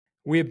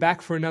We're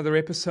back for another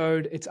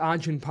episode. It's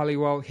Arjun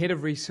Paliwal, Head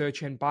of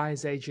Research and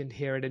Buyer's Agent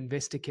here at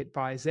InvestorKit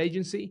Buyers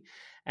Agency.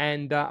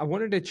 And I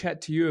wanted to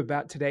chat to you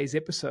about today's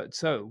episode.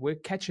 So we're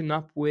catching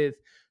up with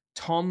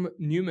Tom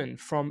Newman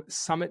from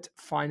Summit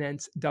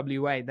Finance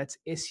WA. That's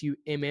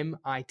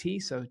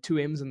SUMMIT, so two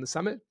M's in the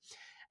Summit.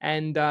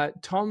 And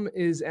Tom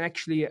is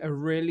actually a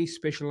really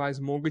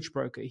specialized mortgage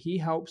broker. He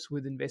helps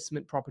with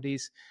investment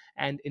properties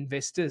and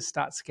investors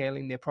start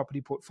scaling their property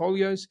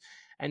portfolios.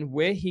 And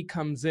where he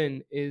comes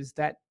in is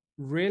that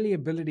really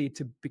ability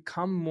to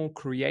become more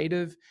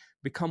creative,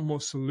 become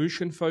more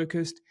solution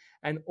focused,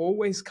 and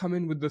always come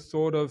in with the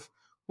thought of,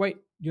 wait,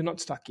 you're not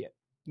stuck yet.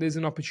 There's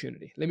an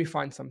opportunity. Let me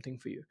find something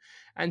for you.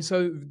 And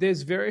so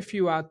there's very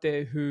few out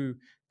there who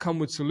come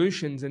with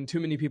solutions and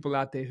too many people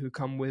out there who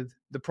come with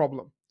the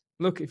problem.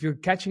 Look, if you're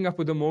catching up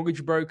with a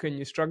mortgage broker and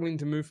you're struggling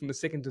to move from the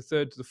second to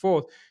third to the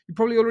fourth, you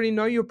probably already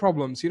know your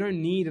problems. You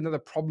don't need another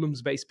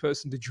problems-based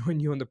person to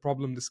join you on the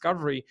problem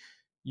discovery.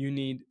 You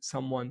need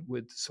someone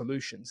with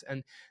solutions.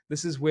 And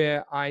this is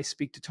where I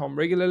speak to Tom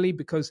regularly,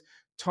 because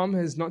Tom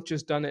has not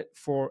just done it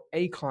for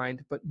a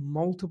client, but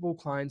multiple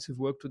clients who've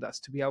worked with us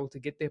to be able to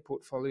get their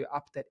portfolio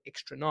up that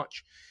extra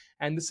notch.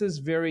 And this is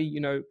very,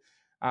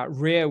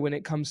 rare when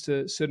it comes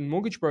to certain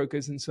mortgage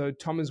brokers. And so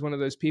Tom is one of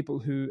those people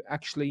who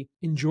actually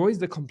enjoys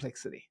the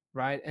complexity,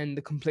 right? And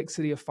the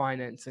complexity of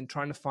finance and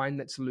trying to find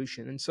that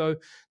solution. And so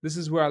this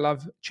is where I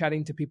love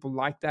chatting to people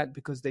like that,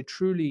 because they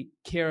truly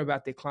care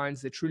about their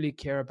clients. They truly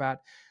care about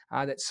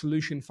that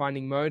solution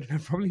finding mode. And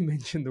I've probably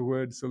mentioned the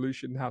word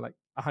solution now like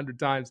 100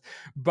 times,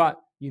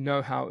 but you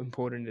know how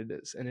important it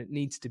is. And it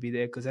needs to be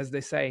there because, as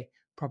they say,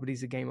 property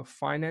is a game of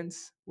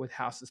finance with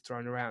houses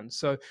thrown around.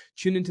 So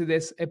tune into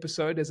this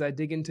episode as I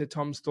dig into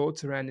Tom's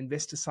thoughts around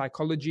investor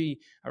psychology,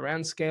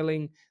 around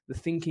scaling, the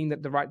thinking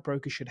that the right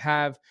broker should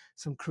have,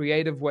 some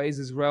creative ways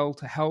as well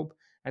to help.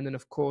 And then,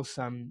 of course,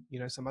 some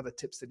other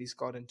tips that he's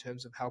got in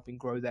terms of helping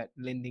grow that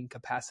lending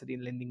capacity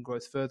and lending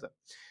growth further.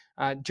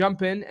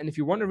 Jump in. And if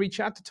you want to reach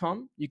out to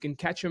Tom, you can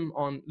catch him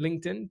on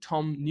LinkedIn,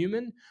 Tom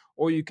Newman,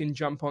 or you can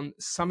jump on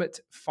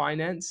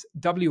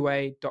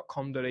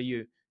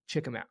summitfinancewa.com.au.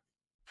 Check him out.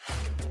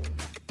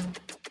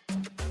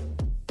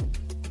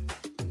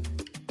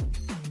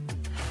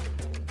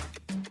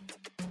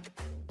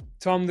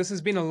 Tom, this has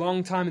been a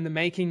long time in the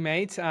making,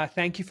 mate.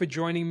 Thank you for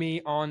joining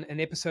me on an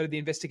episode of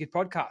the InvestorKit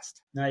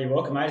podcast. No, you're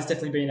welcome, mate. It's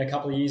definitely been a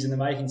couple of years in the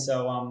making.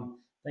 So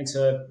thanks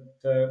for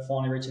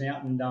finally reaching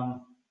out and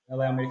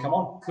allowing me to come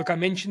on. Look, I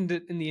mentioned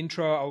it in the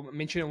intro. I'll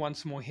mention it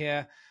once more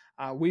here.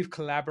 We've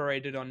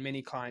collaborated on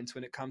many clients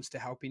when it comes to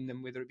helping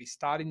them, whether it be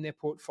starting their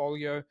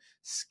portfolio,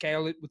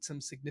 scale it with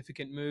some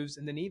significant moves,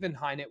 and then even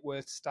high net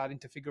worth starting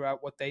to figure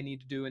out what they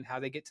need to do and how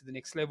they get to the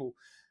next level.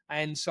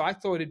 And so I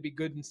thought it'd be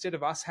good, instead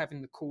of us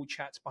having the cool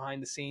chats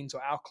behind the scenes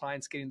or our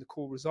clients getting the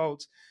cool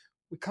results,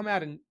 we come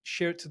out and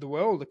share it to the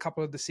world, a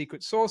couple of the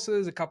secret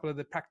sources, a couple of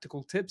the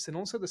practical tips, and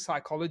also the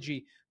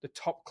psychology the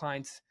top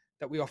clients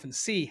that we often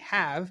see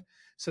have,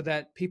 so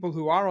that people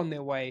who are on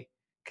their way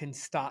can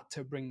start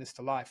to bring this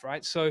to life,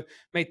 right? So,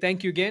 mate,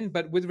 thank you again.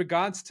 But with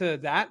regards to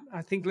that,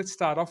 I think let's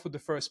start off with the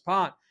first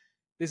part.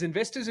 There's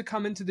investors who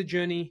come into the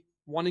journey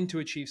wanting to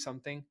achieve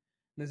something, and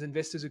there's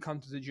investors who come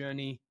to the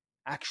journey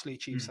actually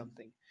achieve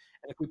something.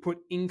 And if we put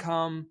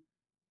income,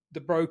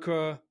 the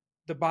broker,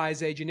 the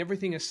buyer's agent,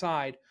 everything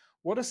aside,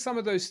 what are some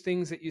of those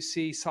things that you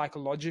see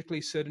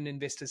psychologically certain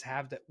investors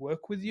have that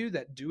work with you,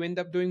 that do end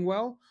up doing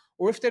well?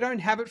 Or if they don't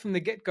have it from the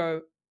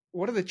get-go,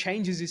 what are the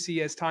changes you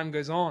see as time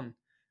goes on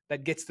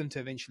that gets them to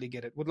eventually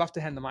get it? Would love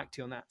to hand the mic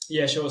to you on that.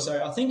 Yeah, sure.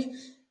 So I think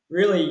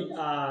really,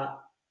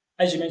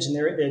 as you mentioned,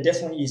 there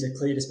definitely is a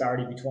clear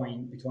disparity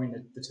between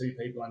the two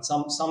people. And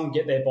some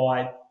get there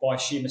by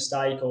sheer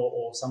mistake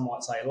or some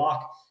might say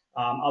luck.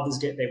 Others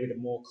get there with a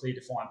more clear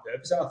defined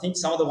purpose. And I think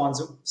some of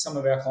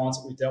our clients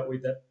that we've dealt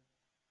with that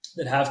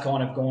have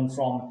kind of gone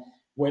from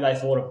where they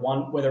thought of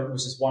one, whether it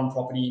was just one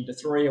property into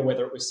three or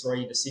whether it was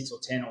three into 6 or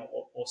 10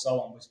 or so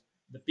on, was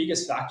the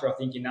biggest factor, I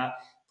think, in that.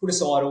 Put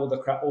aside all the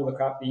crap,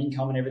 the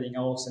income and everything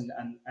else and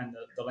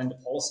the lender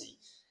policy.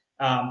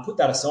 Put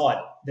that aside.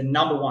 The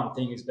number one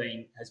thing has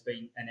been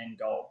an end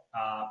goal.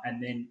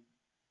 And then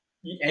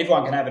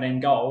everyone can have an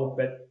end goal,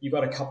 but you've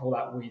got to couple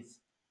that with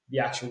the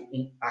actual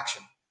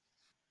action.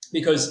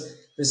 Because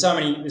there's so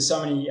many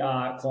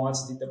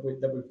clients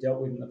that we've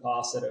dealt with in the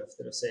past that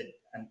have said,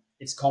 and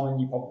it's common,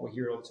 you probably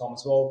hear it all the time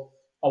as well,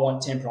 I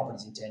want 10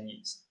 properties in 10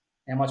 years.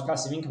 How much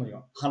passive income do you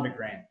want? 100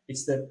 grand.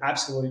 It's the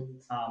absolute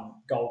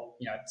gold,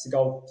 it's the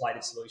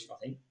gold-plated solution, I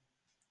think.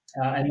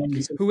 And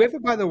then whoever,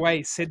 by the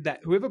way,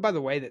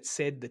 that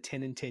said the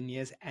 10 in 10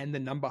 years and the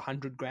number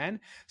 100 grand,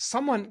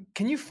 someone,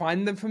 can you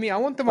find them for me? I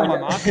want them on my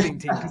marketing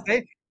team, because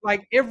they,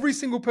 like, every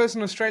single person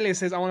in Australia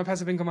says, I want a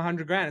passive income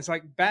 100 grand. It's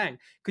like, bang.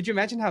 Could you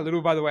imagine how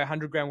little, by the way,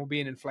 100 grand will be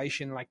in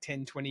inflation like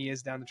 10, 20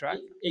 years down the track?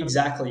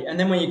 Exactly. And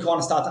then when you kind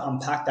of start to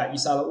unpack that, you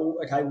say, well,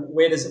 okay,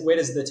 where does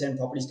the 10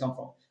 properties come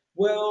from?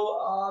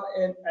 Well,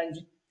 and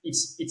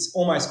it's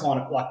almost kind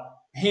of like,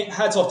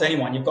 hats off to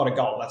anyone. You've got a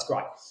goal. That's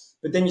great.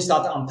 But then you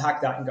start to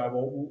unpack that and go,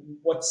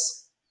 well,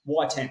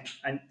 Why 10?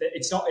 And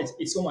it's not.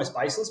 It's almost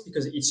baseless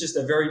because it's just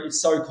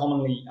it's so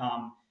commonly,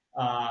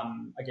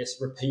 I guess,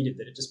 repeated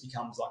that it just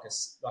becomes like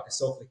a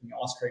self-licking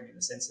ice cream in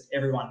the sense that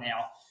everyone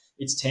now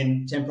it's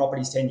 10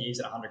 properties, 10 years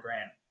at 100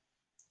 grand.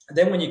 And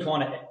then when you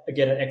kind of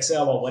get an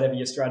Excel or whatever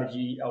your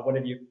strategy or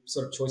whatever your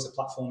sort of choice of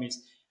platform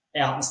is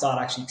out and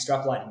start actually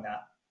extrapolating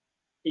that,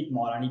 it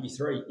might only be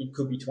 3. It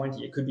could be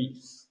 20. It could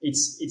be.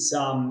 It's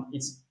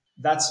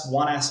that's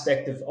one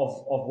aspect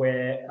of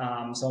where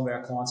some of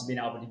our clients have been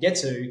able to get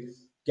to,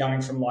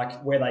 going from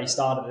like where they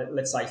started at,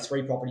 let's say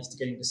 3 properties to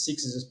getting to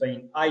 6 has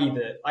been A,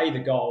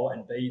 the goal,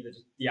 and B,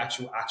 the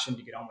actual action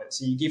to get on with it.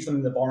 So you give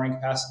them the borrowing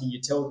capacity,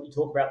 you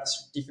talk about the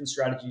different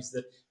strategies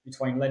that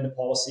between lender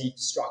policy,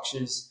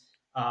 structures,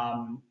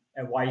 and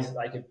ways that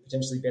they could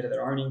potentially better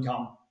their own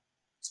income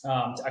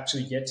to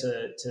actually get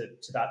to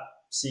that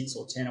 6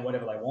 or 10 or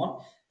whatever they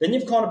want. Then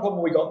you've kind of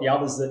probably got the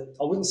others that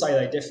I wouldn't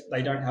say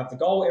they don't have the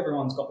goal.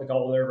 Everyone's got the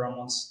goal. Everyone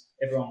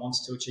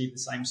wants to achieve the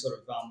same sort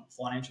of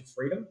financial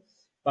freedom.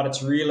 But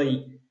it's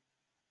really,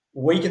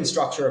 we can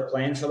structure a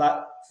plan for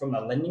that from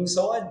the lending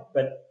side,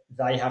 but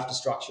they have to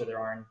structure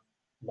their own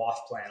life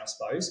plan, I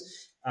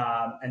suppose.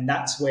 And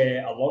that's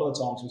where a lot of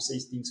the times we see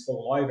things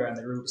fall over, and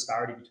the real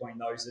disparity between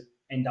those that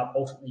end up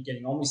ultimately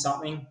getting on with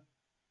something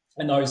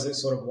and those that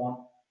sort of want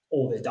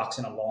all their ducks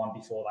in a line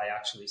before they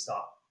actually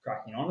start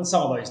cracking on. And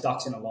some of those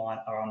ducks in a line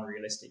are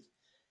unrealistic.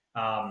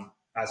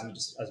 As we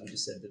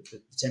just said, the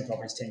 10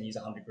 properties, 10 years,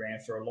 100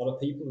 grand for a lot of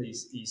people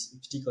is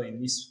particularly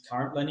in this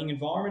current lending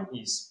environment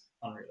is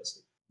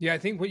unrealistic. Yeah, I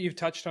think what you've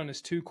touched on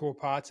is 2 core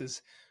parts: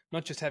 is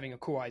not just having a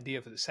core idea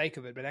for the sake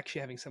of it, but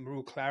actually having some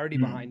real clarity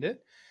behind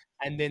it.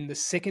 And then the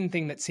second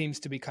thing that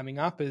seems to be coming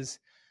up is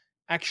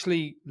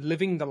actually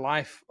living the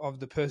life of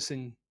the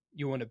person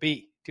you want to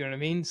be. Do you know what I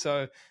mean?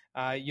 So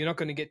you're not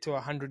going to get to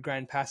 100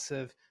 grand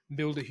passive,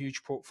 build a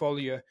huge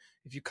portfolio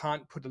if you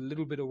can't put a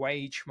little bit away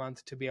each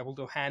month to be able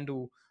to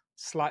handle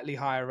slightly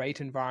higher rate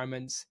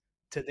environments,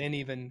 to then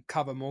even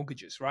cover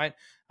mortgages, right?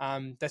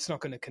 That's not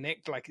going to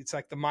connect. Like, it's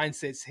like the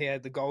mindset's here,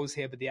 the goals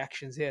here, but the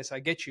action's here. So I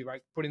get you,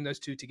 right? Putting those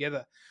 2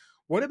 together.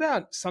 What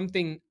about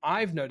something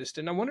I've noticed?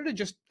 And I wanted to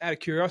just, out of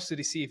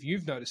curiosity, see if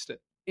you've noticed it.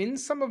 In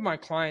some of my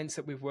clients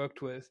that we've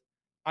worked with,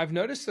 I've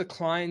noticed the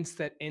clients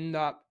that end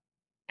up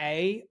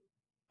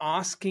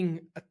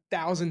asking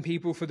 1,000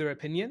 people for their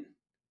opinion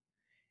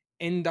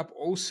end up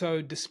also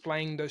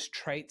displaying those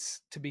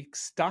traits to be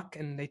stuck,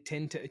 and they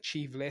tend to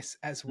achieve less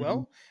as well.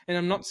 Mm-hmm. And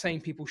I'm not saying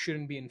people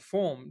shouldn't be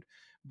informed,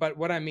 but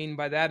what I mean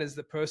by that is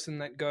the person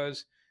that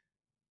goes,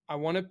 I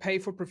want to pay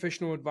for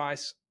professional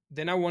advice.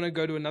 Then I want to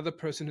go to another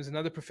person who's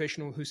another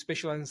professional who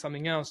specializes in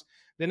something else.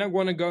 Then I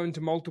want to go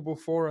into multiple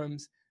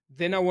forums.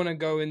 Then I want to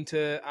go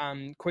into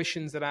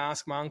questions that I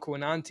ask my uncle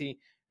and auntie.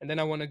 And then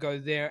I want to go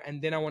there.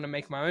 And then I want to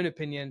make my own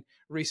opinion.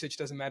 Research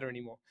doesn't matter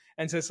anymore.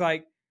 And so it's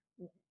like,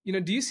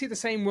 do you see the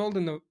same world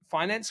in the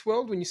finance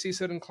world when you see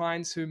certain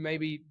clients who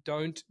maybe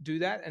don't do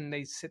that and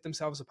they set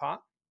themselves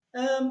apart?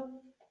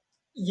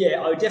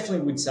 Yeah, I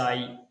definitely would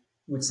say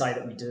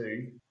that we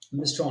do. I'm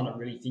just trying to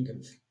really think of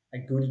a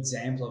good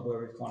example of where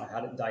we've kind of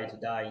had it day to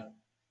day.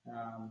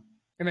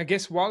 And I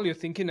guess while you're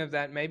thinking of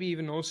that, maybe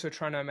even also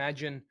trying to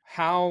imagine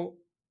how,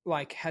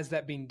 has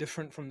that been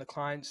different from the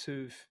clients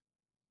who've,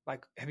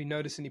 have you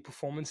noticed any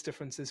performance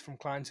differences from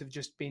clients who've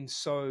just been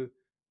so,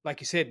 like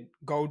you said,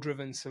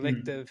 goal-driven,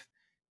 selective,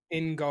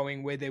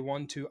 in-going where they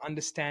want to,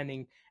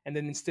 understanding, and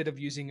then instead of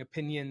using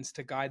opinions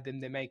to guide them,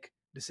 they make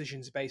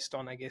decisions based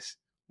on, I guess,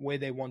 where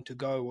they want to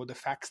go or the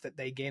facts that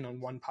they gain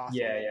on one path.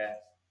 Yeah.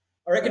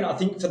 I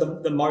think for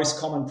the most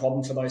common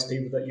problem for those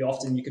people that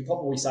you could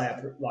probably say,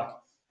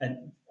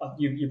 and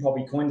you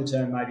probably coined the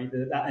term maybe,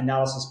 that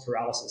analysis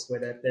paralysis,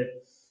 where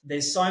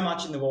there's so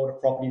much in the world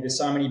of property, there's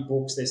so many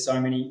books, there's so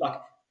many,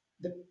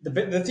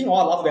 the thing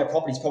I love about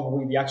property is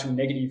probably the actual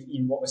negative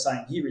in what we're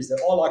saying here is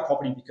that I like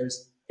property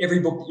because every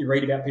book that you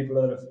read about people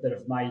that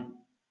have made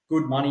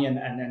good money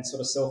and sort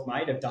of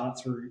self-made have done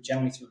it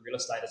generally through real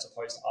estate as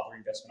opposed to other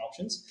investment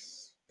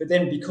options. But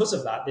then because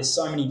of that, there's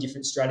so many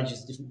different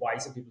strategies, different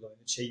ways that people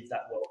have achieved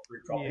that wealth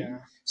through property. Yeah.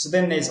 So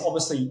then there's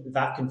obviously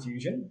that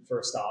confusion for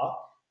a start.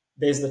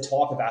 There's the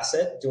type of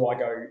asset. Do I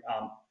go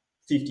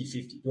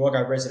 50-50? Do I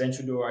go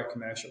residential? Do I go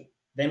commercial?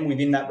 Then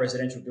within that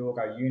residential, do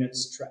I go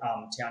units,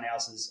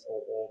 townhouses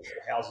or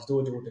houses?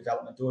 Do I do a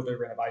development? Do I do a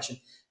renovation?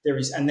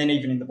 And then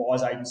even in the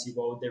buyer's agency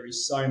world, there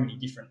is so many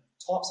different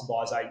types of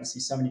buyer's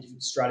agencies, so many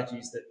different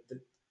strategies that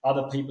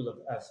other people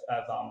have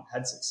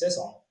had success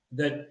on,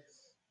 that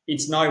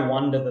it's no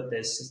wonder that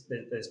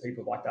there's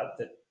people like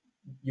that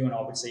you and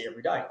I would see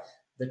every day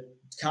that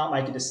can't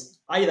make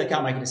they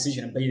can't make a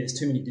decision, and B, there's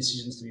too many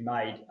decisions to be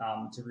made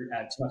to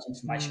add too much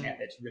information out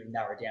there to really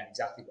narrow down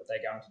exactly what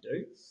they're going to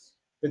do.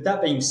 But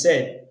that being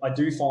said, I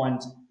do find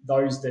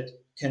those that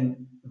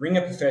can ring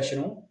a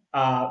professional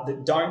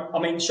that don't. I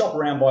mean, shop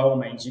around by all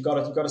means. You've got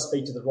to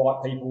speak to the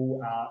right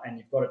people, and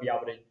you've got to be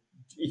able to.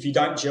 If you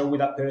don't gel with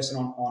that person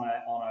on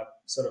a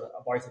sort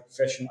of both a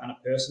professional and a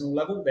personal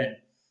level,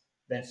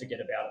 then forget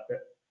about it.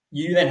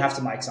 you then have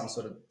to make some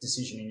sort of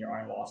decision in your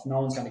own life. No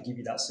one's going to give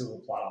you that silver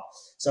platter.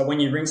 So when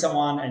you ring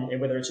someone,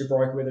 and whether it's your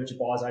broker, whether it's your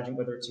buyer's agent,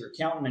 whether it's your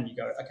accountant, and you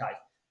go, okay,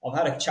 I've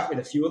had a chat with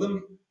a few of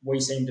them. We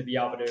seem to be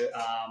able to.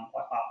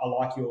 I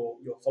like your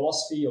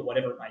philosophy or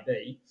whatever it may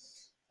be.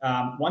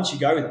 Once you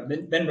go with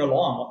them, then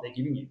rely on what they're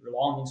giving you. Rely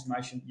on the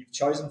information you've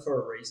chosen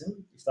for a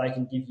reason. If they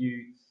can give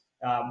you,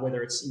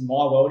 whether it's in my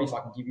world, if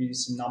I can give you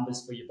some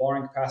numbers for your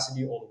borrowing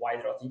capacity or the way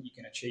that I think you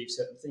can achieve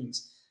certain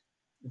things,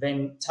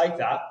 then take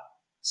that,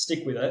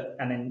 stick with it,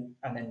 and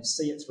then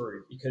see it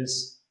through.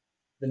 Because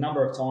the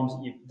number of times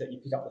that you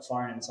pick up the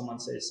phone and someone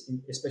says,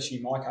 especially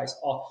in my case,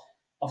 oh,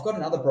 I've got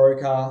another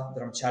broker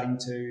that I'm chatting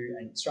to,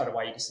 and straight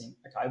away you just think,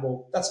 okay,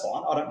 well, that's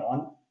fine. I don't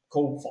mind.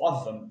 Call 5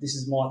 of them. This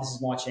is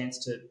my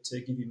chance to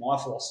give you my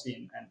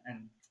philosophy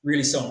and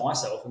really sell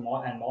myself and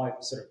my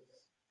sort of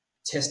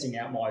testing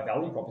out my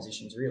value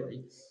propositions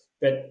really.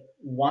 But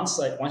once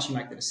you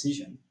make the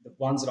decision, the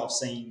ones that I've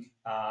seen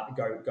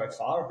go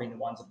far have been the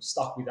ones that have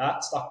stuck with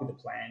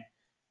the plan,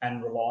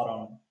 and relied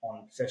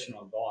on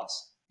professional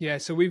advice. Yeah,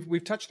 so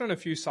we've touched on a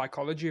few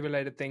psychology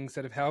related things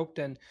that have helped,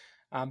 and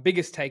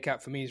biggest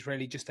takeout for me is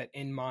really just that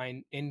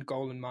end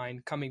goal in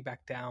mind, coming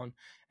back down,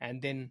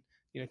 and then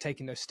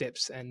taking those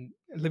steps and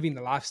living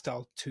the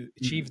lifestyle to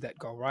achieve that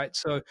goal, right?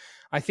 So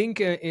I think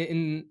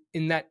in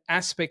that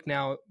aspect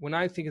now, when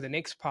I think of the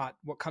next part,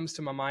 what comes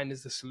to my mind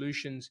is the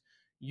solutions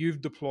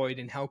you've deployed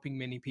in helping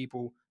many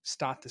people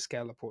start to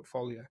scale a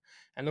portfolio.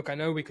 And look, I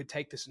know we could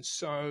take this in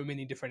so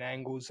many different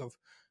angles of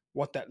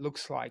what that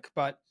looks like,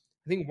 but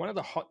I think one of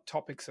the hot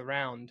topics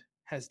around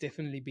has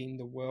definitely been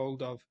the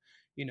world of,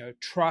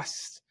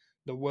 trust,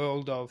 the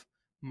world of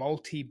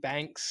multi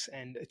banks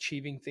and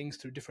achieving things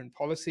through different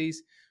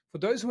policies. For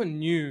those who are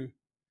new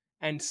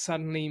and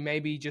suddenly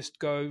maybe just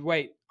go,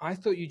 wait, I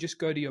thought you just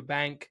go to your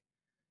bank,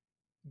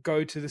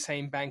 go to the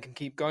same bank and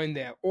keep going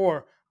there.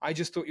 Or I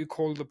just thought you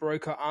called the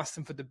broker, ask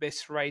them for the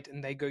best rate,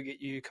 and they go get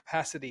you your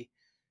capacity.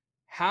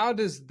 How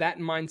does that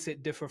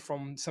mindset differ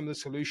from some of the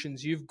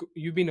solutions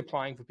you've been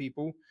applying for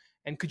people?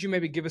 And could you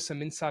maybe give us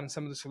some insight on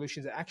some of the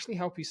solutions that actually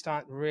help you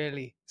start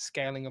really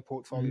scaling a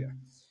portfolio?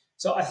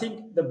 So I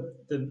think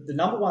the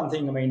number one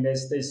thing, I mean,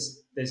 there's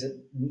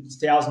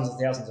thousands and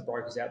thousands of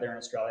brokers out there in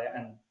Australia,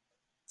 and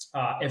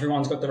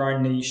everyone's got their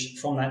own niche.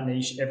 From that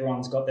niche,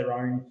 everyone's got their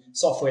own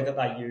software that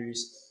they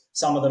use.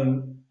 Some of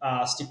them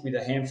stick with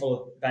a handful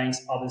of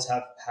banks. Others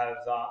have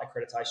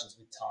accreditations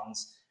with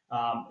tons.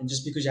 And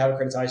just because you have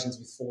accreditations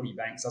with 40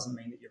 banks doesn't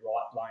mean that you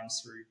write loans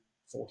through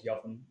 40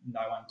 of them.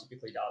 No one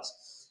typically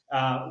does.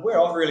 Where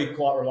I've really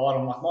quite relied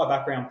on, like my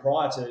background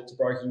prior to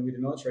broking with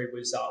the military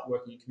was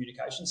working in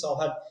communication. So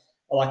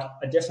I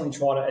definitely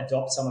try to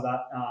adopt some of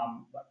that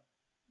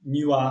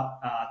newer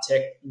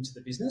tech into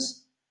the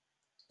business.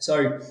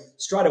 So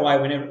straight away,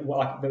 whenever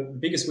the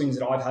biggest wins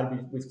that I've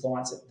had with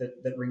clients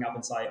that ring up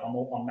and say I'm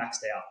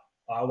maxed out,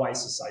 I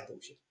always just say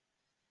bullshit.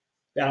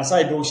 And I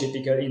say bullshit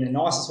because in the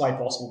nicest way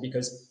possible,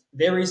 because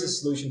there is a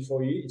solution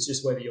for you. It's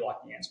just whether you like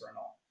the answer or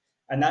not.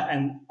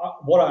 And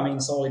what I mean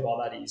solely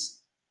by that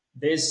is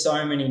there's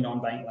so many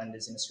non-bank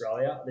lenders in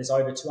Australia. There's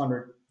over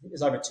 200.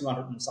 There's over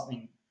 200 and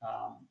something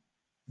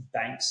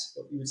banks,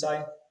 what you would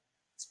say,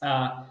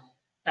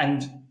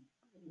 and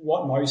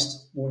what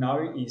most will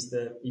know is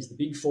the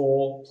big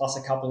four plus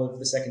a couple of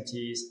the second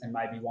tiers and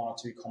maybe one or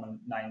two common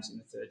names in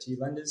the third tier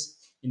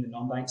lenders in the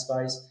non-bank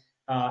space.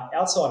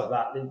 Outside of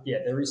that,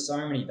 there is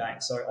so many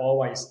banks. So I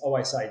always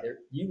say that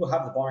you will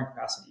have the borrowing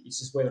capacity. It's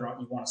just whether or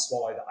not you want to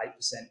swallow the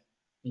 8%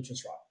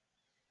 interest rate.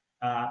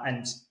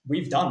 And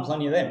we've done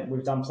plenty of them.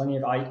 We've done plenty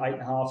of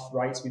 8.5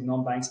 rates with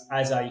non-banks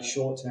as a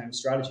short-term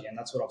strategy. And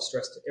that's what I've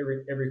stressed to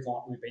every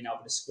client. We've been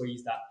able to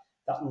squeeze that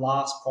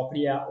last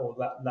property out, or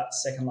that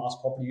second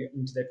last property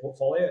into their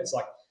portfolio. It's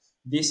like,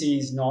 this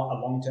is not a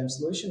long-term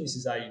solution. This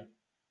is a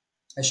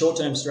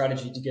short-term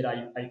strategy to get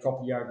a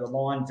property over the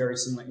line, very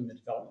similar in the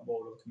development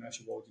world or the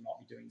commercial world. You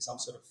might be doing some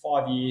sort of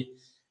 5-year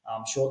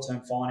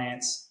short-term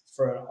finance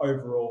for an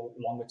overall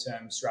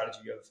longer-term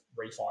strategy of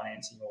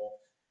refinancing, or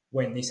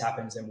when this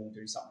happens, then we'll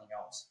do something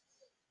else.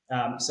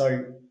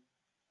 So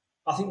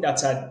I think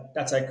that's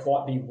a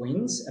quite big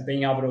wins, and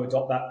being able to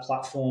adopt that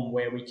platform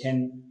where we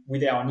can,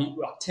 with our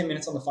 10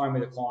 minutes on the phone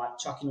with a client,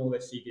 chuck in all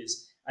their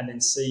figures, and then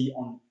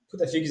put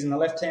their figures in the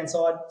left-hand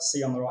side,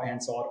 see on the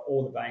right-hand side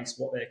all the banks,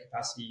 what their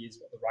capacity is,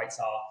 what the rates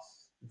are.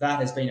 That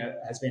has been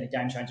a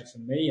game changer for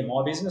me and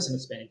my business,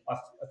 and I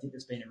think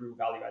it's been a real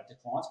value add to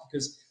clients,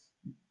 because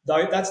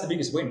though that's the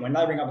biggest win. When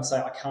they ring up and say,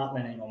 I can't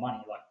lend any more money,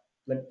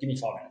 give me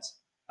 5 minutes.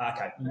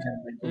 Okay, you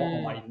can lend a lot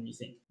more money than you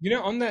think.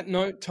 On that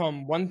note,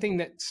 Tom, one thing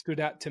that stood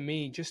out to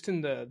me, just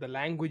in the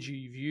language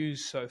you've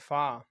used so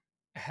far,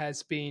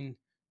 has been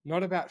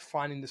not about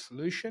finding the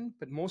solution,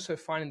 but more so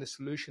finding the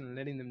solution and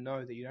letting them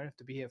know that you don't have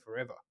to be here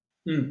forever.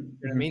 Mm-hmm. You know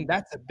what I mean?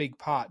 That's a big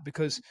part,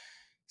 because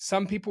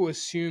some people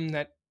assume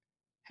that,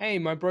 hey,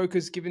 my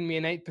broker's given me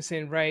an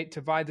 8% rate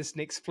to buy this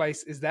next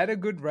place. Is that a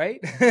good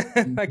rate?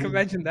 Like,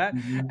 imagine that.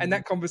 Mm-hmm. And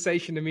that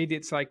conversation immediately,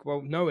 it's like,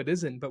 well, no, it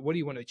isn't. But what do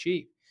you want to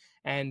achieve?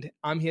 And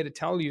I'm here to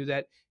tell you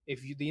that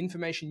the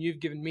information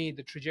you've given me,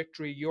 the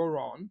trajectory you're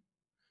on,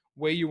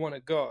 where you want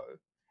to go,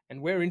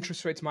 and where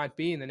interest rates might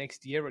be in the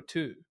next year or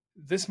two,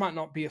 this might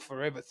not be a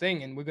forever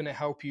thing. And we're going to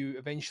help you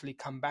eventually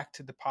come back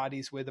to the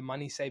parties where the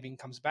money saving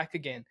comes back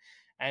again.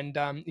 And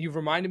you've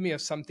reminded me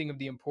of something of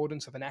the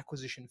importance of an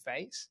acquisition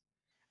phase.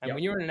 And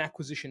when Yep. you're in an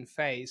acquisition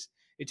phase,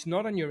 it's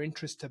not on your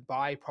interest to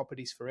buy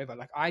properties forever.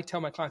 Like I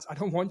tell my clients, I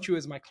don't want you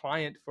as my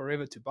client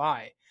forever to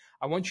buy.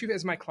 I want you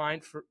as my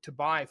client to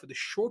buy for the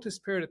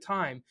shortest period of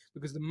time,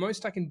 because the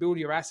most I can build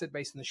your asset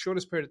base in the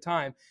shortest period of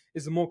time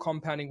is the more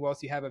compounding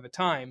wealth you have over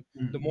time,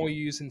 the more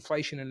you use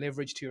inflation and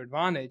leverage to your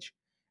advantage.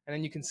 And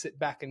then you can sit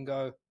back and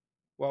go,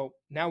 well,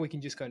 now we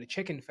can just go into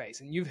check-in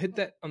phase. And you've hit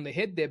that on the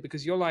head there,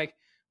 because you're like,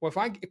 well, if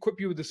I equip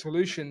you with the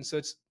solution, so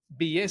it's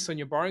BS on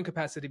your borrowing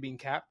capacity being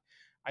capped,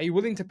 are you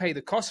willing to pay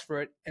the cost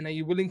for it? And are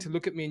you willing to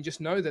look at me and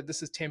just know that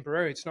this is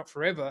temporary? It's not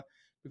forever,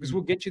 because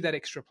we'll get you that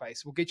extra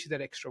place. We'll get you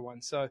that extra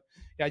one. So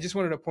yeah, I just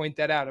wanted to point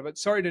that out. But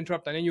sorry to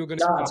interrupt. I know you were going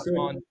to No, pass it's good.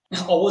 on.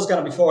 I was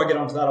going to, before I get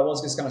onto that, I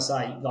was just going to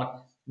say, like,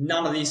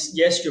 none of this,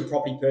 yes, your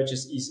property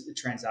purchase is a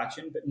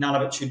transaction, but none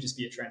of it should just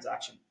be a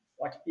transaction.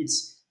 Like,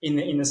 it's in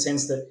the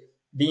sense that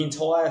the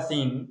entire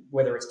thing,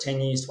 whether it's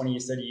 10 years, 20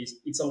 years, 30 years,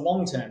 it's a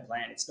long-term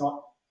plan. It's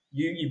not,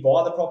 you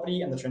buy the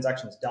property and the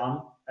transaction is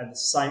done. And the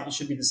same, it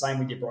should be the same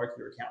with your broker,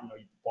 your accountant, or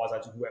your buyer's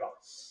agent, whoever.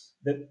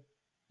 That,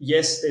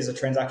 yes, there's a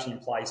transaction in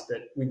place,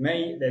 but with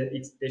me,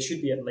 there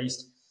should be at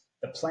least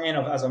the plan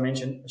of, as I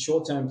mentioned, a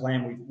short-term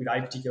plan with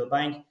a particular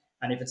bank.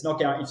 And if it's not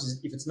going,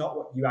 if it's not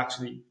what you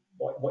actually,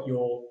 what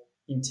your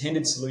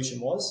intended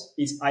solution was,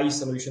 it's a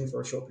solution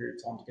for a short period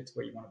of time to get to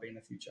where you want to be in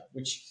the future.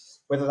 Which,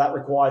 whether that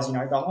requires,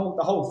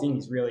 the whole thing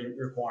is really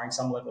requiring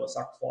some level of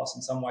sacrifice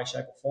in some way,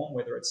 shape, or form.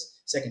 Whether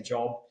it's second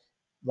job,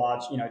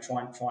 large,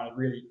 trying to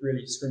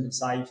really scrimp and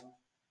save,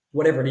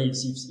 whatever it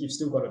is, you've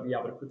still got to be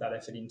able to put that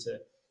effort into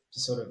to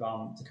sort of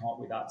to come up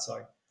with that.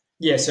 So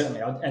yeah,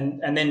 certainly.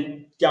 And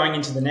then going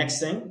into the next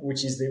thing,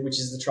 which is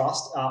the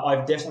trust.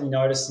 I've definitely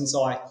noticed since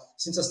I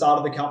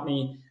started the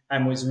company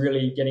and was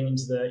really getting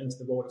into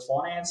the world of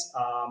finance,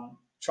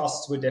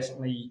 trusts were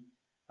definitely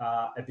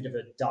a bit of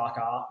a dark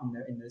art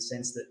in the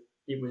sense that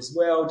it was,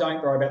 well,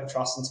 don't worry about the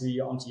trust until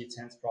you're onto your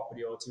 10th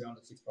property or until you're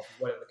onto 5th property,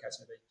 whatever the case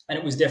may be. And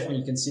it was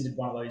definitely considered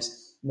one of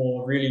those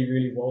more really,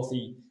 really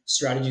wealthy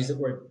strategies that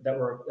were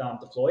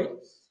deployed.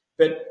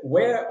 But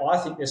where I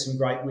think there's some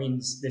great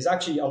wins, there's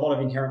actually a lot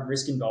of inherent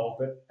risk involved,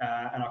 but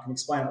and I can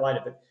explain it later.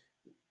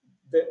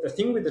 But the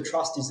thing with the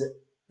trust is that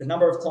the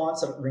number of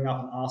clients that ring up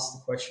and ask the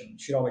question,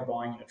 should I be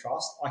buying in a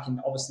trust? I can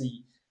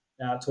obviously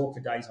talk for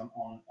days on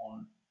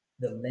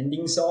the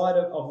lending side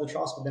of the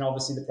trust, but then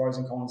obviously the pros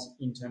and cons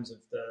in terms of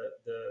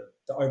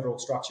the overall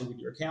structure with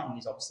your accountant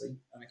is obviously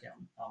an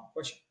accountant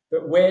question.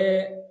 But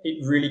where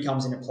it really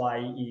comes into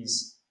play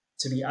is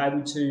to be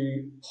able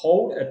to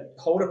hold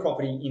a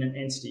property in an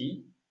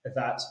entity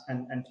that,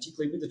 and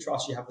particularly with the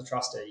trust, you have the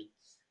trustee.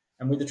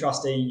 And with the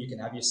trustee, you can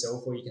have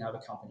yourself or you can have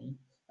a company.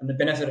 And the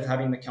benefit of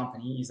having the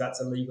company is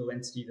that's a legal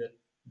entity that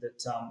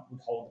would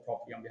hold the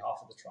property on behalf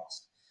of the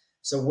trust.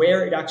 So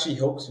where it actually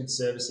helps with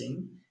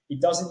servicing,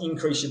 it doesn't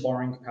increase your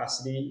borrowing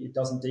capacity. It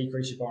doesn't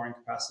decrease your borrowing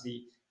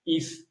capacity.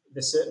 If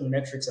the certain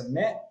metrics are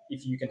met,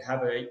 if you can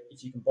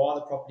buy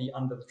the property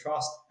under the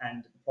trust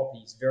and the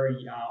property is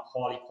very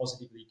highly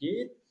positively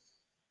geared,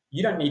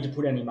 you don't need to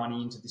put any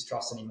money into this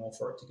trust anymore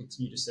for it to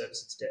continue to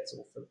service its debts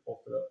or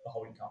for the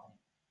holding company.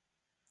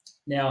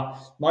 Now,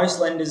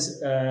 most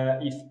lenders,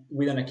 if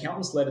with an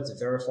accountant's letter to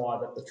verify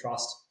that the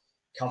trust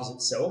covers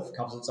itself,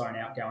 covers its own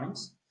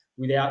outgoings,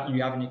 without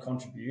you having to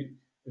contribute,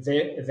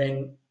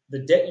 then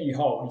the debt you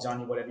hold is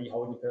only whatever you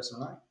hold in your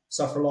personal name.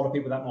 So for a lot of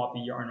people, that might be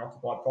your own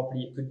occupied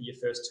property. It could be your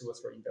first 2 or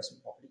 3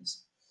 investment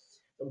properties.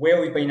 But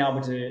where we've been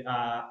able to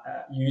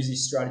use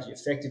this strategy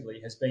effectively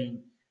has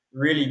been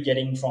really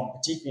getting from,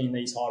 particularly in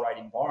these high rate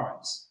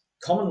environments.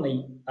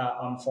 Commonly,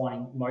 I'm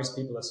finding most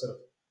people are sort of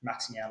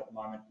maxing out at the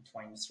moment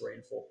between 3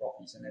 and 4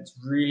 properties. And it's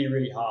really,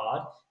 really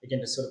hard, again,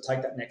 to sort of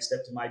take that next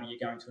step to maybe you're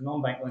going to a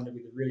non-bank lender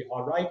with a really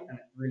high rate and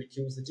it really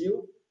kills the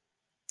deal.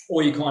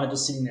 Or you're kind of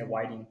just sitting there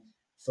waiting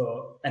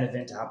for an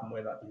event to happen,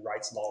 whether that be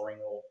rates lowering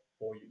or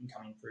your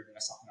income improving or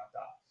something like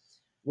that.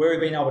 Where we've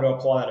been able to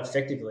apply that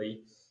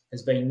effectively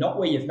has been not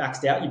where you've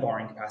maxed out your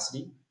borrowing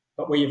capacity,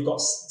 but where you've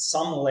got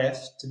some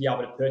left to be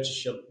able to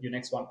purchase your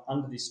next one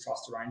under this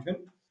trust arrangement.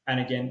 And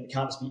again, it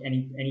can't just be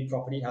any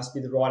property. It has to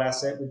be the right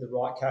asset with the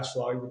right cash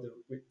flow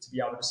to be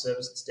able to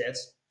service its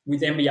debts. We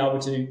then be able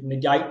to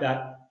negate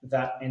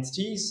that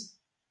entity's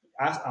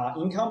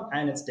income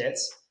and its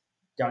debts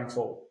going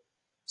forward.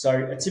 So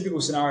a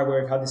typical scenario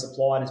where we've had this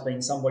applied has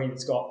been somebody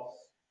that's got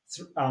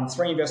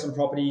 3 investment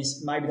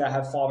properties. Maybe they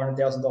have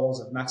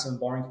 $500,000 of maximum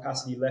borrowing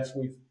capacity left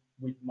with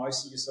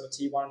most of your sort of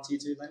tier 1 and tier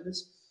 2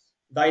 lenders.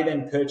 They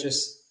then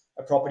purchase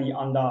a property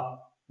under,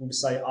 we'll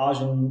just say,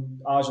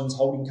 Arjun's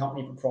Holding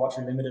Company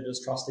Proprietary Limited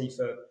as trustee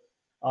for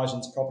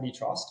Arjun's Property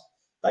Trust.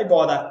 They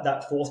buy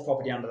that 4th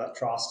property under that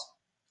trust.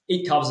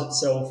 It covers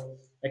itself.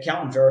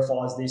 Accountant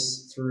verifies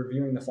this through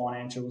reviewing the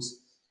financials,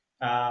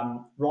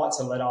 writes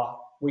a letter.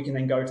 We can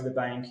then go to the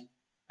bank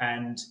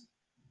and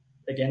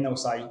again, they'll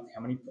say,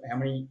 how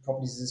many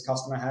properties does this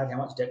customer have? How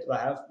much debt do they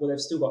have? Well, they've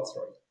still got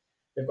 3.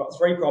 They've got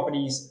 3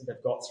 properties.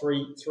 They've got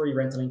three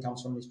rental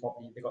incomes from this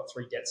property. They've got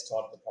 3 debts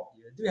tied to the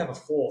property. They do have a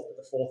fourth,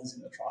 but the fourth is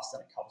in the trust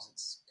and it covers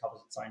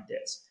its own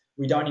debts.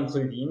 We don't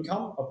include the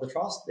income of the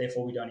trust,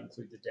 therefore we don't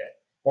include the debt.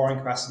 Borrowing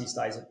capacity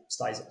stays at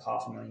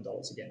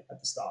 $500,000 again at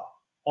the start.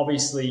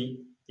 Obviously,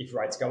 if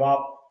rates go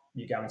up,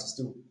 you're going to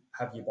still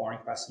have your borrowing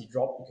capacity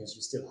drop because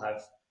you still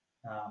have,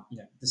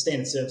 the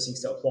standard servicing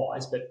still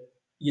applies, but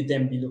you'd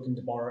then be looking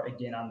to borrow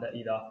again under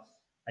either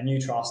a new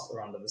trust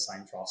or under the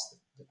same trust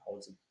that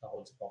holds the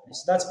property.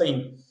 So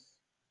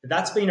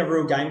that's been a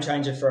real game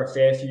changer for a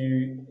fair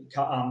few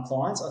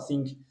clients. I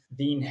think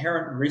the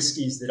inherent risk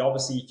is that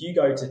obviously if you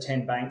go to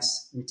 10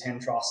 banks with 10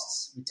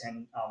 trusts, with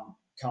 10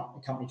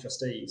 company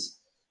trustees,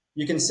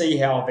 you can see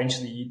how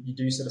eventually you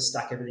do sort of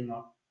stack everything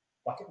up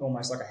like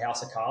almost like a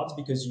house of cards,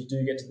 because you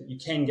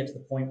can get to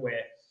the point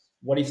where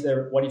what if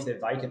they're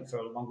vacant for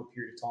a longer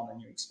period of time than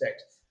you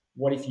expect?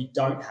 What if you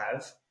don't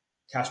have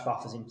cash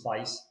buffers in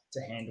place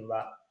to handle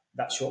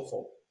that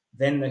shortfall?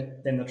 Then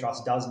the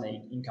trust does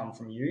need income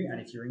from you, and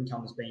if your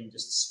income has been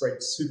just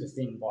spread super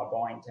thin by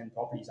buying 10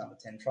 properties under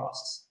 10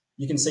 trusts,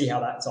 you can see how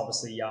that's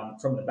obviously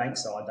from the bank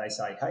side they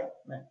say, hey,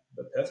 man,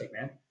 but perfect,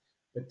 man.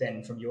 But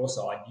then from your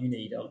side, you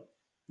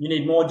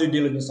need more due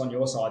diligence on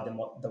your side than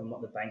what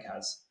the bank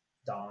has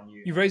done on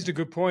you. You raised a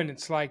good point.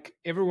 It's like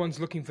everyone's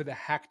looking for the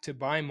hack to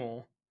buy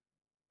more,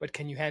 but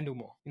can you handle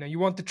more? You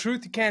want the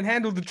truth, you can't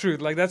handle the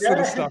truth. Like that sort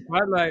of stuff,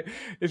 right? Like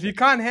if you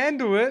can't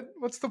handle it,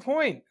 what's the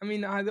point? I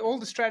mean, all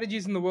the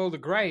strategies in the world are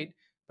great,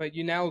 but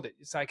you nailed it.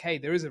 It's like, hey,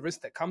 there is a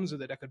risk that comes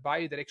with it. I could buy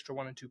you that extra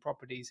 1 or 2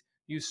 properties,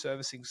 use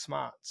servicing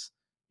smarts.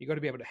 You got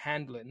to be able to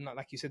handle it. And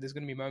like you said, there's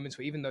going to be moments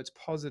where even though it's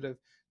positive,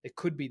 there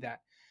could be that.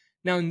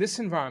 Now, in this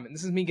environment,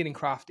 this is me getting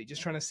crafty,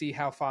 just trying to see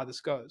how far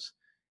this goes.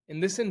 In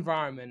this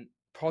environment,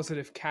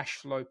 positive cash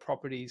flow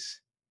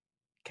properties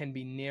can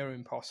be near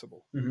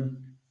impossible.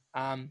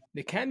 Mm-hmm.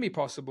 They can be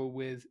possible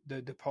with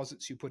the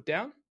deposits you put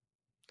down.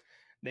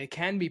 They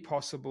can be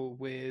possible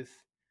with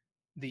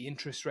the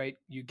interest rate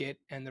you get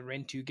and the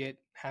rent you get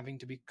having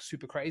to be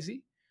super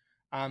crazy.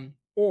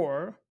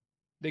 Or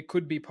they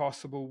could be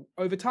possible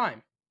over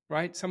time,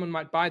 right? Someone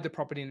might buy the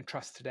property in a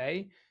trust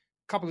today,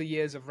 a couple of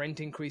years of rent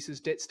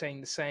increases, debt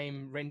staying the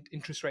same, rent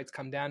interest rates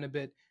come down a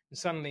bit, and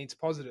suddenly it's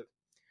positive.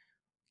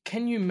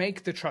 Can you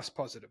make the trust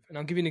positive? And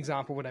I'll give you an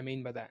example of what I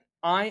mean by that.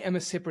 I am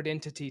a separate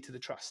entity to the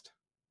trust.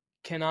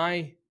 Can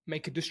I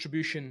make a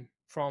distribution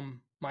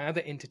from my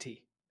other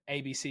entity,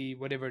 ABC,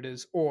 whatever it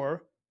is,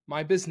 or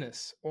my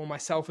business, or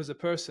myself as a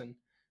person,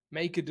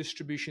 make a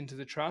distribution to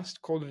the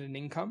trust, call it an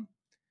income,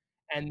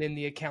 and then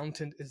the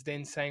accountant is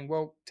then saying,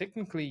 well,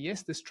 technically,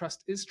 yes, this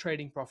trust is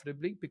trading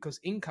profitably because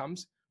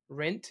incomes,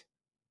 rent,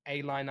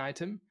 A line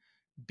item,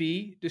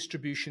 B,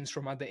 distributions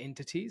from other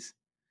entities,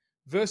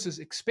 versus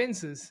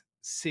expenses,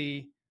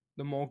 C,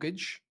 the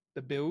mortgage,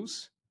 the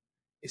bills,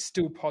 is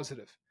still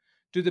positive.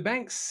 Do the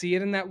banks see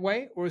it in that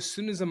way, or as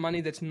soon as the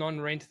money that's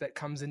non-rent that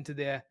comes into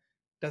there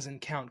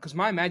doesn't count? Because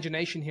my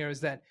imagination here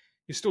is that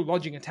you're still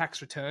lodging a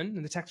tax return,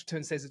 and the tax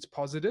return says it's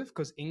positive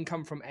because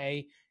income from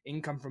A,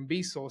 income from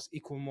B source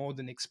equal more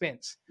than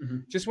expense. Mm-hmm.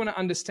 Just want to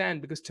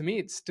understand, because to me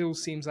it still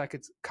seems like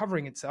it's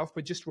covering itself,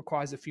 but just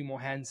requires a few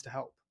more hands to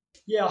help.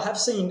 Yeah, I have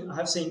seen,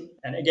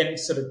 and again, it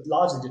sort of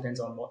largely depends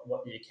on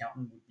what the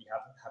accountant would be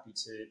happy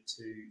to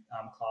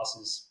class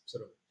as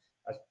sort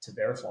of to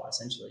verify,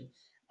 essentially.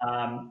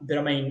 But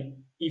I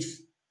mean, if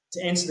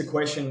to answer the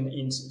question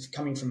in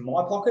coming from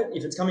my pocket,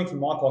 if it's coming from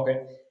my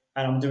pocket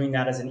and I'm doing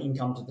that as an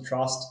income to the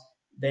trust,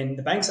 then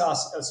the banks are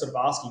sort of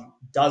asking,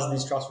 does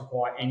this trust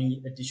require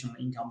any additional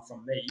income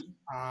from me?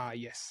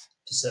 Yes.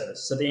 To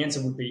service. So the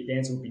answer would be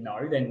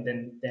no.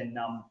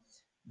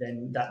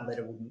 Then that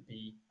letter wouldn't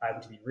be able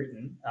to be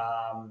written.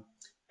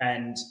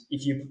 And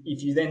if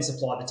you then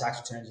supply the tax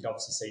returns, you'd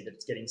obviously see that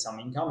it's getting some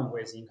income. And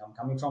where's the income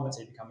coming from? It's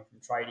either coming from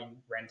trading,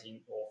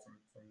 renting, or from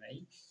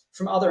me.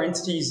 From other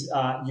entities,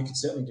 you could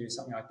certainly do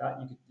something like that.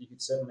 You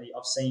could certainly.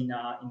 I've seen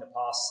in the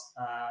past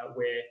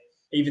where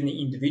even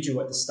the individual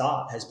at the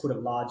start has put a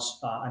large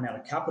amount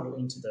of capital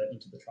into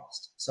the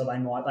trust. So they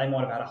might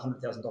have had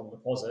 $100,000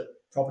 deposit.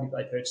 Property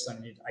they purchased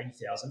only needed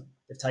 $80,000.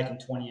 They've taken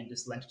 20 and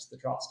just lent it to the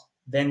trust.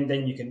 Then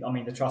you can. I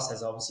mean, the trust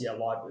has obviously a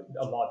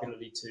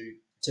liability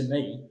to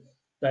me,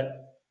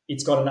 but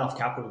it's got enough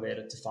capital there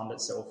to fund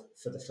itself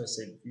for the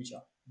foreseeable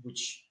future,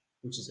 which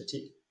is a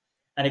tick.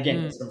 And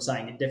again, that's what I'm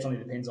saying. It definitely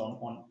depends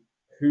on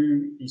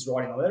who is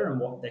writing the letter and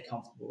what they're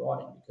comfortable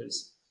writing,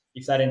 because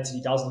if that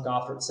entity does look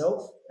after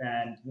itself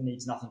and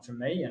needs nothing from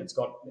me and it's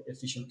got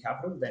efficient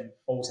capital, then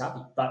all's happy.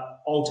 But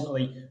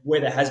ultimately,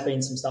 where there has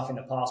been some stuff in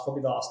the past,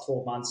 probably the last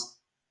 12 months,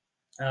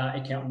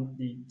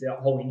 the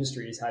whole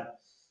industry has had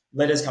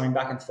letters coming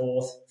back and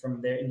forth from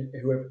their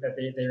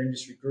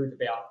industry group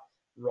about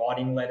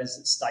writing letters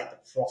that state the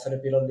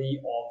profitability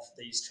of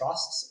these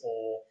trusts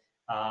or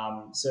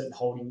certain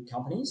holding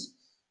companies.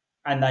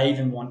 And they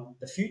even want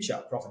the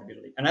future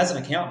profitability. And as an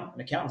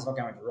accountant's not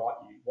going to write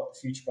you what the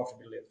future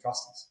profitability of the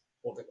trust is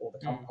or the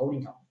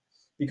holding company,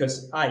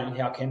 because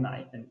how can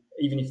they? And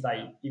even if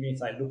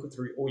they look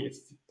through all your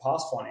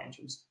past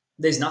financials,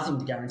 there's nothing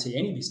to guarantee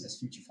any business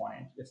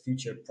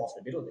future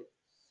profitability.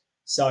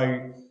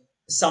 So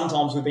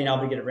sometimes we've been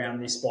able to get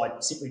around this by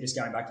simply just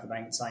going back to the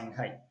bank and saying,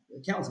 hey, the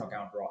accountant's not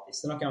going to write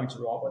this. They're not going to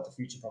write what the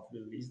future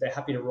profitability is. They're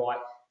happy to write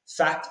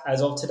fact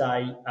as of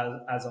today,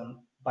 as on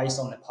based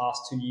on the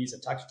past 2 years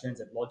of tax returns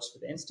they've lodged for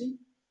the entity,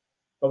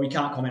 but we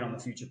can't comment on the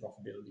future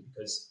profitability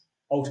because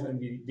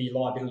ultimately the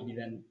liability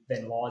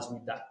then lies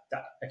with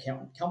that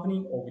accountant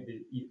company or with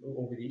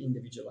the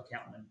individual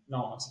accountant, and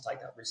no one wants to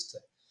take that risk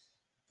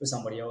for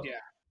somebody else. Yeah.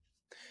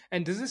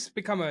 And does this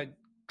become a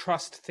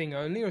trust thing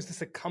only, or is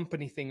this a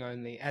company thing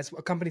only, as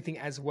a company thing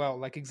as well?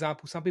 Like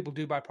example, some people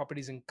do buy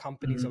properties in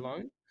companies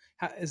alone.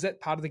 Is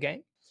that part of the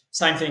game?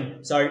 Same thing.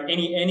 So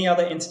any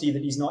other entity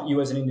that is not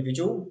you as an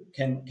individual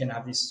can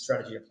have this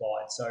strategy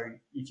applied. So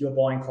if you're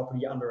buying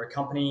property under a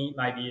company,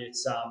 maybe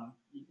it's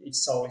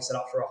solely set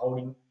up for a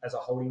holding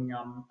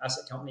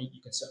asset company.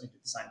 You can certainly do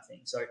the same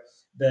thing. So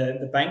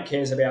the bank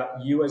cares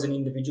about you as an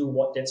individual.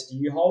 What debts do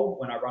you hold?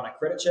 When I run a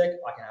credit check,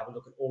 I can have a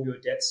look at all your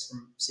debts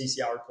from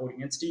CCR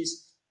reporting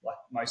entities, like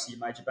most of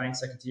your major banks,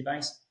 second tier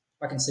banks.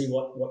 I can see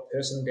what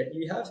personal debt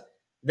you have.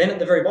 Then at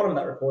the very bottom of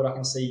that report, I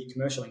can see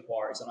commercial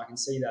inquiries, and I can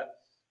see that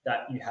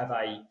you have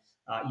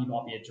you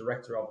might be a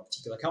director of a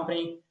particular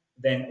company.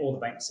 Then all the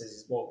bank says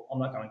is, well, I'm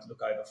not going to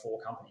look over 4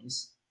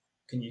 companies.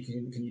 Can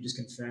you just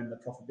confirm the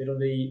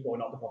profitability, or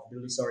not the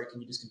profitability? Sorry,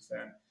 can you just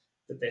confirm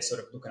that they're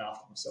sort of looking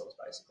after themselves,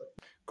 basically?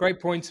 Great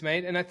points,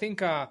 mate. And I think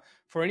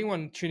for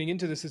anyone tuning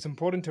into this, it's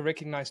important to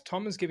recognize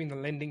Tom is giving the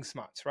lending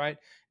smarts, right?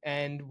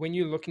 And when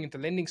you're looking at the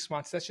lending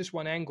smarts, that's just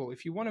one angle.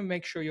 If you want to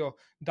make sure you're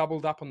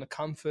doubled up on the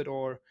comfort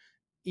or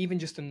even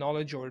just the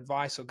knowledge or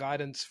advice or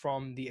guidance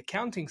from the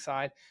accounting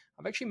side,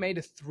 I've actually made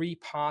a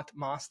 3-part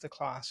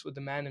masterclass with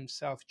the man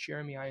himself,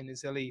 Jeremy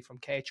Ionizzelli from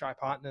KHI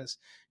Partners.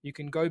 You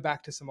can go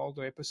back to some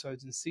older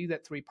episodes and see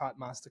that 3-part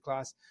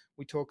masterclass.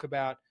 We talk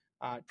about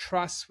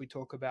trust. We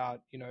talk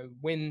about,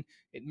 when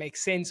it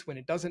makes sense, when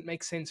it doesn't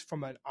make sense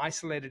from an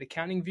isolated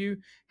accounting view.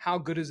 How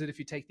good is it if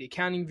you take the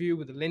accounting view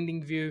with the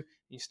lending view and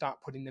you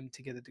start putting them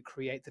together to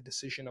create the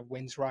decision of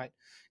when's right?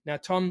 Now,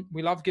 Tom,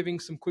 we love giving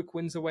some quick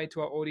wins away to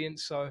our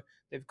audience. So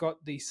they've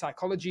got the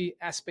psychology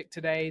aspect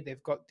today.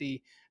 They've got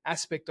the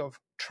aspect of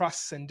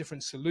trusts and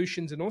different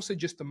solutions, and also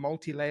just the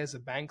multi-layers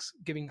of banks,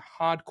 giving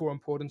hardcore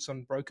importance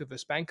on broker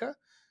versus banker.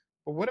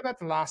 But what about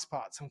the last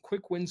part? Some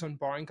quick wins on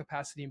borrowing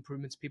capacity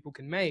improvements people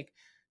can make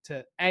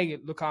to A,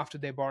 look after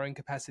their borrowing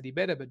capacity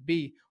better, but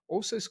B,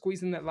 also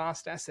squeeze in that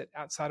last asset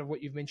outside of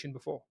what you've mentioned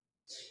before.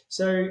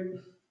 So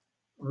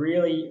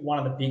really one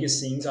of the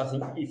biggest things, I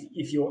think,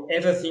 if you're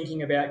ever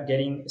thinking about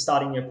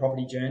starting your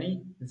property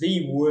journey,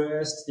 the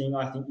worst thing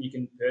I think you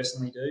can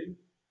personally do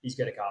is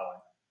get a car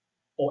loan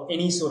or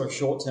any sort of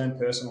short-term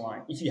personal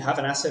loan. If you have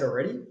an asset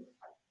already,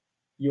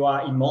 you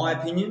are, in my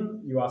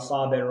opinion, you are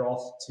far better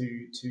off to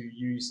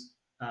use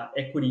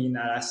equity in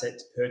that asset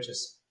to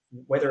purchase,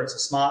 whether it's a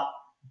smart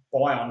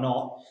buy or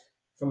not.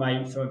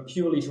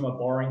 Purely from a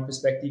borrowing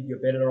perspective, you're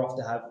better off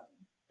to have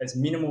as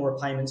minimal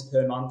repayments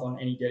per month on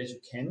any debt as you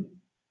can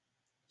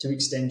to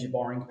extend your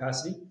borrowing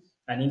capacity.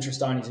 And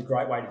interest only is a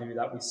great way to do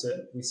that with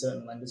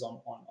certain lenders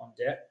on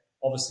debt.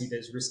 Obviously,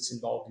 there's risks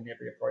involved in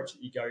every approach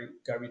that you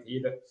go with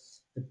here, but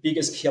the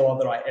biggest killer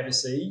that I ever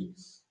see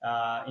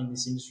in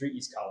this industry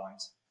is car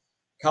loans.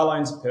 Car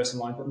loans,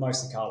 personal loans, but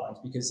mostly car loans,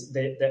 because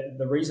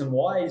the reason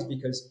why is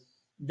because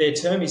their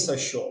term is so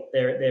short.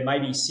 They're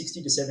maybe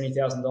 $60,000 to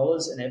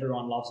 $70,000, and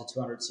everyone loves a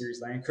 200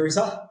 series Land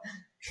Cruiser,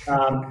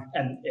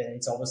 and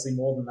it's obviously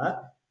more than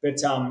that. But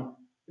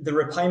the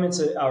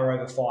repayments are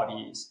over 5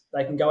 years.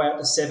 They can go out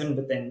to 7,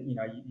 but then you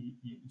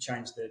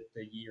change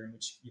the year in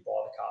which you buy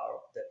the car,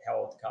 how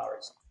old the car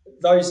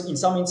is. In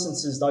some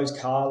instances, those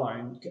car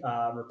loan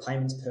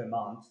repayments per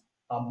month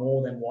are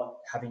more than what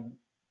having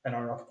an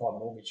owner-occupied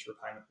mortgage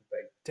repayment would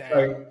be. Damn,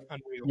 so,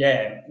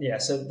 unreal. Yeah.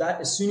 So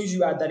that, as soon as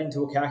you add that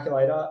into a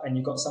calculator, and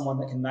you've got someone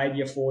that can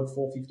maybe afford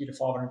 $450 to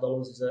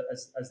 $500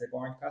 as their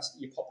borrowing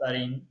capacity, you pop that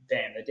in,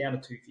 bam, they're down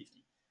to $250.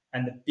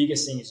 And the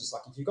biggest thing is just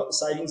like, if you've got the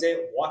savings there,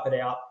 wipe it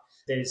out.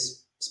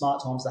 There's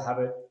smart times to have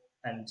it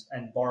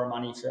and borrow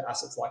money for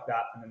assets like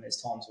that, and then there's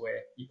times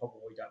where you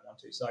probably don't want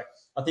to. So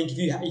I think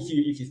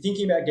if you're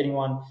thinking about getting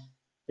one,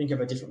 think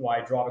of a different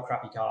way. Drive a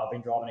crappy car. I've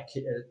been driving a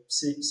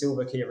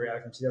silver Kia Rio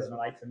from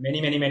 2008 for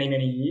many, many, many,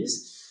 many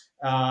years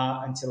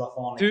until I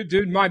finally.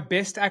 Dude, my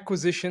best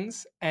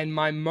acquisitions and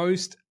my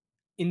most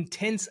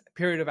intense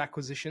period of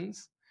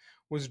acquisitions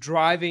was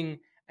driving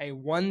a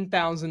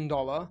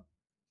 $1,000,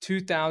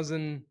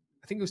 2000,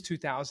 I think it was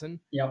 2000,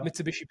 Yep.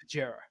 Mitsubishi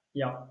Pajero.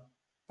 Yep.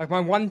 Like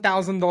my $1,000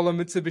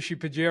 Mitsubishi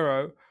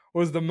Pajero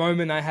was the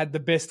moment I had the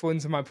best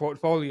ones in my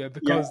portfolio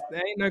because there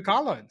ain't no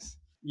car loans.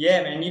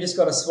 Yeah, man, you just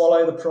got to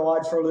swallow the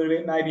pride for a little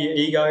bit, maybe your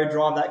ego,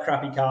 drive that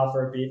crappy car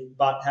for a bit.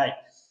 But hey,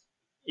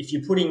 if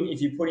you're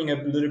putting a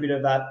little bit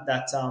of that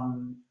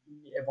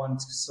everyone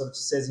sort of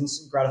says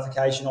instant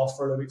gratification off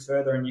for a little bit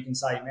further, and you can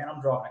say, man, I'm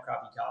driving a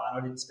crappy car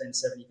and I didn't spend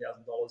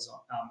 $70,000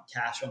 on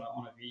cash on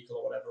a vehicle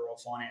or whatever, or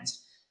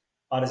financed.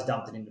 I just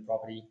dumped it into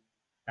property,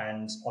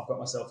 and I've got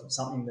myself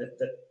something that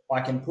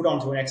I can put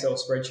onto an Excel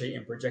spreadsheet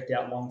and project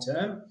out long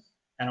term,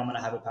 and I'm going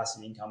to have a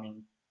passive income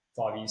in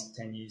 5 years,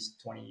 10 years,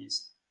 20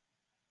 years.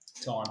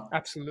 time.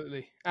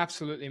 Absolutely.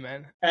 Absolutely,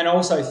 man. And I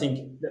also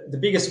think that the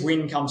biggest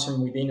win comes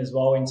from within as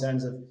well in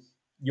terms of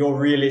your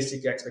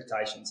realistic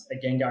expectations.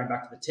 Again, going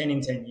back to the 10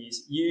 in 10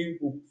 years, it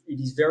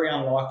is very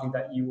unlikely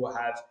that you will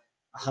have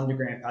 100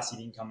 grand passive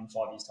income in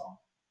 5 years' time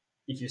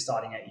if you're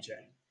starting out your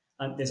journey.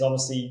 And there's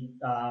obviously,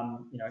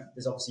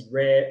 there's obviously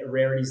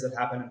rarities that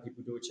happen and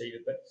people do achieve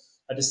it. But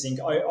I just think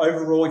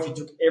overall, if you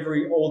took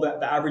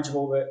the average of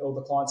all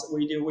the clients that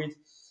we deal with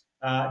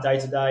day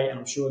to day, and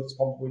I'm sure it's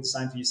probably the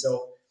same for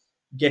yourself,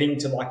 getting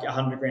to like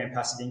 100 grand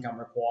passive income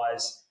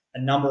requires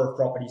a number of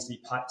properties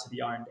to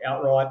be owned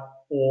outright,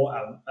 or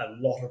a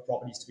lot of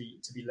properties to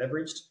be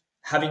leveraged.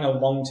 Having a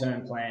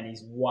long-term plan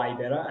is way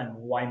better and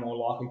way more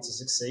likely to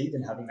succeed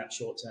than having that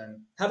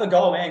short-term. Have a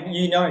goal, man.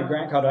 You know,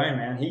 Grant Cardone,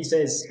 man. He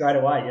says straight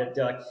away,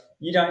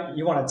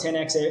 you want to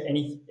 10x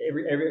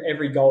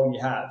every goal you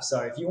have. So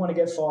if you want to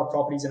get 5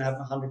 properties and have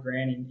 100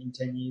 grand in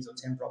 10 years, or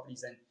 10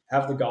 properties, then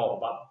have the goal,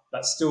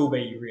 but still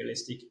be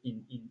realistic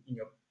in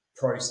your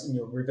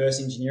reverse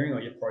engineering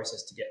or your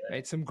process to get there.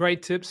 Mate, some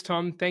great tips,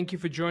 Tom. Thank you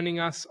for joining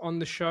us on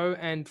the show.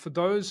 And for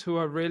those who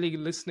are really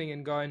listening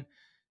and going,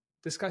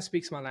 this guy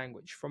speaks my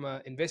language, from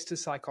investor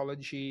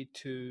psychology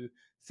to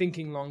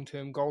thinking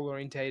long-term,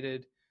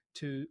 goal-orientated,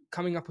 to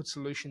coming up with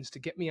solutions to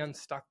get me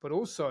unstuck, but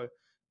also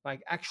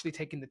like actually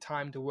taking the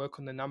time to work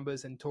on the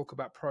numbers and talk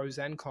about pros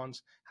and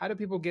cons. How do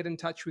people get in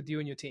touch with you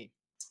and your team?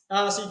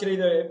 So you could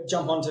either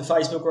jump onto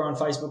Facebook. We're on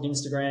Facebook,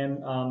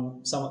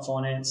 Instagram, Summit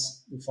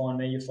Finance. You'll find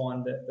me. You'll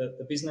find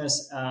the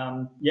business.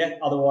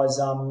 Otherwise,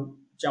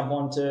 jump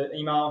on to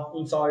email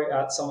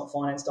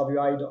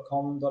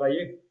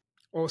info@summitfinancewa.com.au.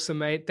 Awesome,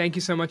 mate. Thank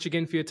you so much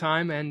again for your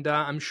time. And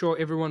I'm sure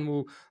everyone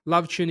will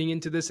love tuning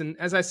into this. And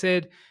as I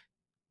said,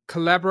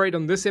 collaborate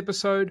on this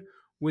episode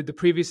with the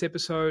previous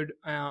episode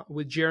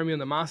with Jeremy on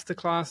the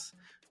masterclass.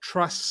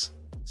 Trusts,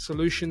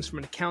 solutions from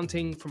an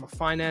accounting, from a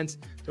finance.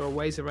 There are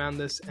ways around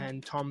this,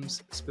 and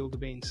Tom's spilled the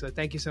beans. So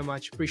thank you so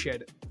much.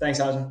 Appreciate it. Thanks,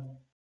 Arjun.